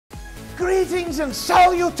Greetings and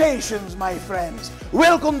salutations, my friends.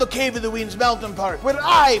 Welcome to Cave of the Winds Mountain Park, where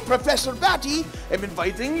I, Professor Batty, am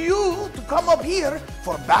inviting you to come up here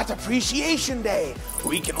for Bat Appreciation Day.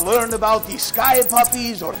 We can learn about the sky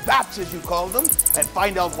puppies, or bats as you call them, and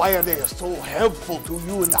find out why they are so helpful to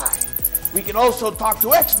you and I. We can also talk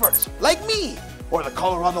to experts like me, or the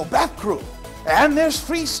Colorado Bat Crew. And there's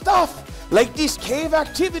free stuff, like this cave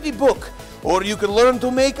activity book, or you can learn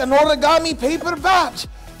to make an origami paper bat.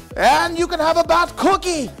 And you can have a bat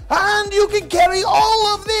cookie, and you can carry all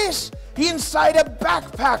of this inside a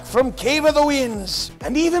backpack from Cave of the Winds.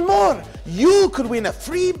 And even more, you could win a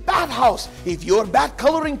free bat house if your bat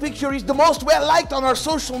coloring picture is the most well liked on our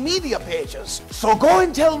social media pages. So go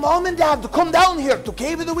and tell Mom and Dad to come down here to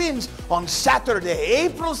Cave of the Winds on Saturday,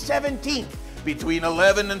 April 17th, between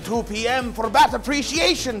 11 and 2 p.m. for Bat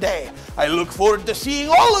Appreciation Day. I look forward to seeing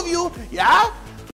all of you, yeah?